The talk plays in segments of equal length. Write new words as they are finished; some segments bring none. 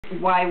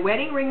Why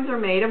wedding rings are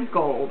made of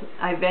gold,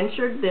 I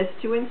ventured this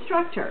to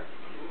instruct her.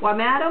 Why,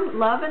 madam,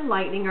 love and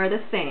lightning are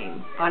the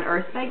same. On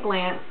earth they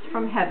glanced,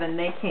 from heaven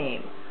they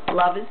came.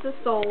 Love is the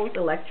soul's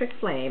electric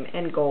flame,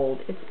 and gold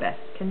its best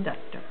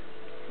conductor.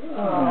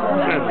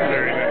 That's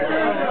very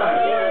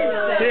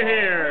nice.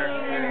 Here.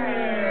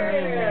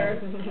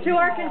 To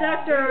our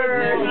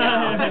conductor.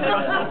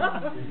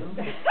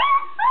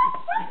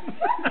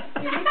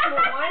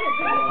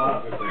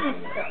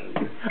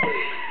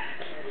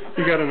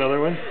 You got another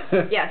one?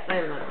 Yes, I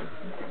have another one.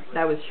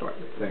 That was short.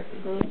 Thank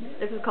you.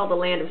 This is called The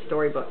Land of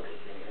Storybooks.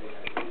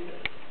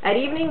 At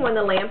evening when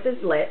the lamp is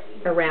lit,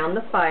 around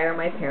the fire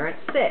my parents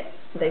sit.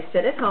 They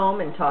sit at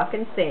home and talk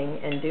and sing,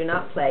 and do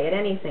not play at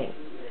anything.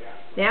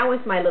 Now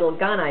with my little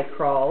gun I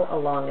crawl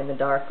along in the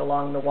dark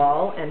along the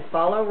wall, and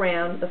follow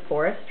round the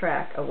forest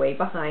track away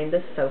behind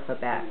the sofa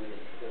back.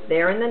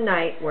 There in the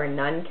night where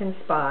none can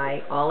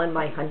spy, all in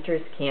my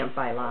hunter's camp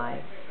I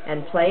lie,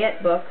 and play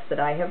at books that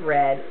I have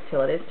read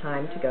till it is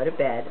time to go to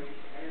bed.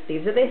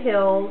 These are the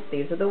hills,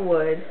 these are the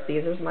woods,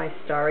 these are my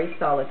starry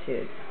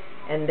solitudes,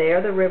 and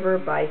there the river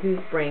by whose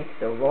brink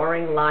the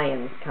roaring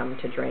lions come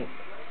to drink.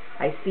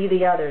 I see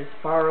the others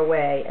far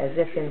away, as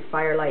if in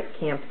firelight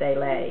camp they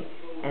lay,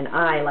 and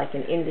I, like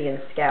an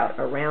Indian scout,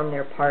 around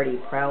their party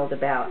prowled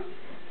about.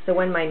 So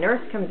when my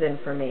nurse comes in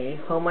for me,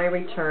 home I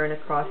return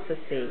across the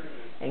sea,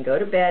 and go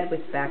to bed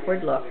with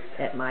backward looks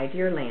at my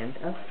dear land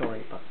of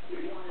storybooks.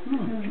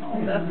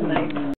 That's nice.